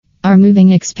Are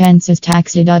moving expenses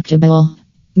tax deductible?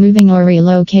 Moving or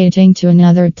relocating to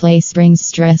another place brings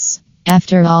stress.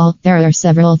 After all, there are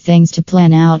several things to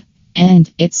plan out, and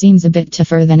it seems a bit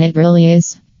tougher than it really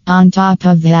is. On top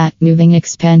of that, moving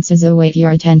expenses await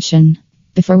your attention.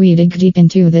 Before we dig deep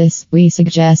into this, we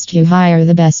suggest you hire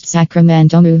the best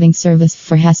Sacramento moving service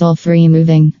for hassle-free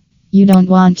moving. You don't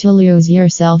want to lose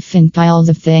yourself in piles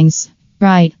of things.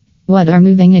 Right. What are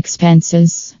moving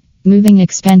expenses? Moving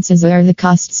expenses are the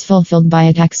costs fulfilled by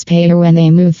a taxpayer when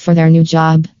they move for their new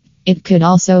job. It could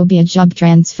also be a job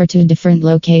transfer to a different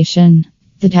location.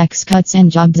 The Tax Cuts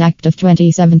and Jobs Act of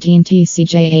 2017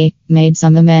 (TCJA) made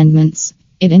some amendments.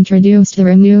 It introduced the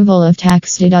removal of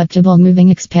tax-deductible moving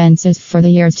expenses for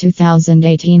the years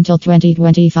 2018 till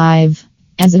 2025.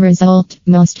 As a result,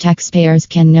 most taxpayers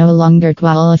can no longer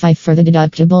qualify for the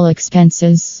deductible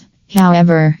expenses.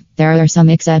 However, there are some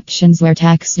exceptions where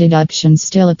tax deductions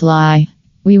still apply.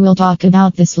 We will talk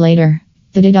about this later.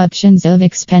 The deductions of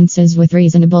expenses with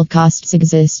reasonable costs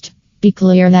exist. Be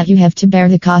clear that you have to bear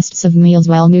the costs of meals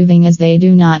while moving, as they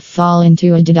do not fall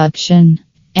into a deduction.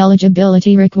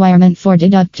 Eligibility requirement for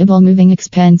deductible moving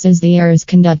expenses. The IRS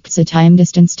conducts a time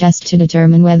distance test to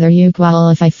determine whether you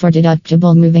qualify for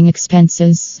deductible moving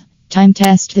expenses. Time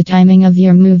test. The timing of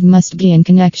your move must be in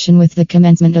connection with the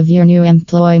commencement of your new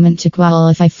employment to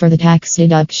qualify for the tax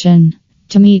deduction.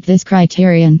 To meet this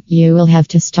criterion, you will have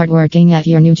to start working at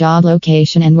your new job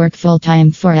location and work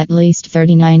full-time for at least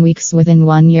 39 weeks within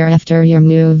 1 year after your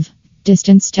move.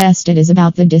 Distance test. It is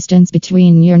about the distance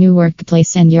between your new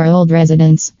workplace and your old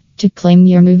residence. To claim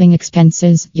your moving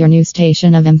expenses, your new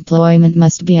station of employment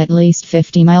must be at least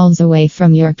 50 miles away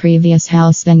from your previous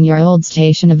house than your old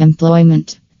station of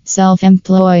employment.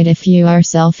 Self-employed. If you are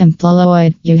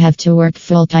self-employed, you have to work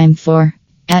full-time for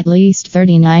at least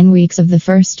 39 weeks of the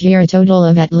first year, a total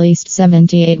of at least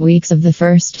 78 weeks of the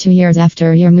first 2 years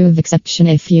after your move. Exception: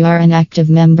 if you are an active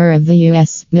member of the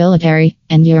U.S. military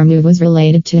and your move was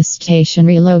related to a station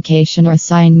relocation or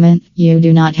assignment, you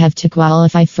do not have to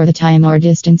qualify for the time or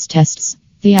distance tests.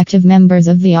 The active members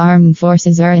of the armed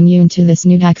forces are immune to this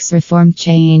new tax reform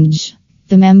change.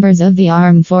 The members of the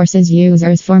armed forces use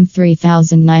Form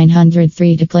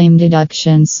 3903 to claim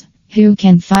deductions. Who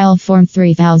can file Form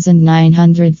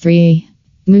 3903?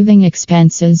 Moving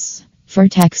expenses. For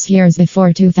tax years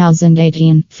before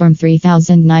 2018, Form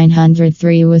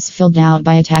 3903 was filled out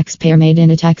by a taxpayer made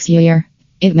in a tax year.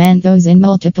 It meant those in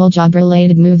multiple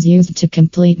job-related moves used to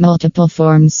complete multiple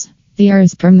forms. The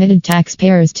IRS permitted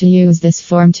taxpayers to use this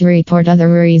form to report other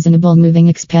reasonable moving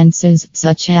expenses,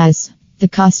 such as the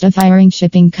cost of hiring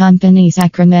shipping company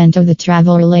Sacramento, the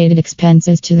travel-related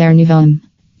expenses to their new home.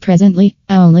 Presently,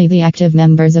 only the active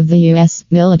members of the U.S.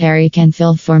 military can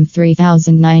fill Form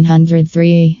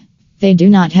 3903. They do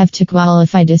not have to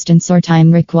qualify distance or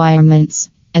time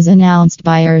requirements. As announced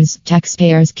by IRS,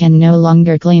 taxpayers can no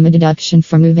longer claim a deduction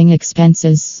for moving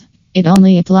expenses. It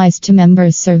only applies to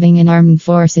members serving in armed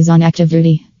forces on active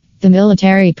duty. The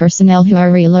military personnel who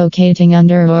are relocating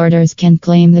under orders can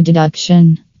claim the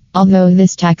deduction. Although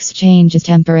this tax change is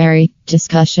temporary,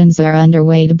 discussions are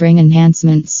underway to bring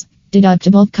enhancements.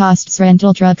 Deductible costs: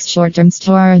 rental trucks, short-term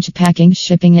storage, packing,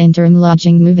 shipping, interim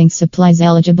lodging, moving supplies.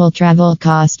 Eligible travel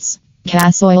costs: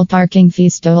 gas, oil, parking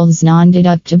fees, tolls.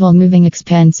 Non-deductible moving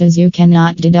expenses: you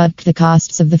cannot deduct the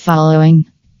costs of the following: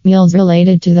 meals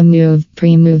related to the move,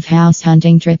 pre-move house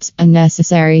hunting trips,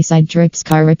 unnecessary side trips,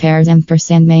 car repairs,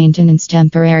 maintenance,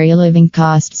 temporary living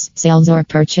costs, sales or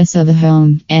purchase of a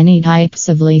home, any types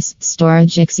of lease,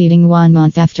 storage exceeding 1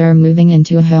 month after moving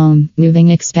into a home, moving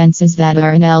expenses that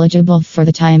are ineligible for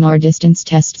the time or distance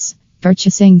tests.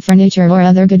 Purchasing furniture or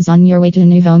other goods on your way to a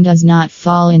new home does not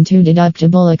fall into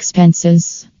deductible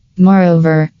expenses.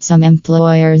 Moreover, some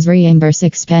employers reimburse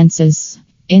expenses.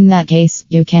 In that case,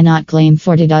 you cannot claim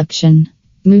for deduction.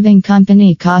 Moving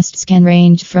company costs can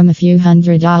range from a few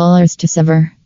 $100s to several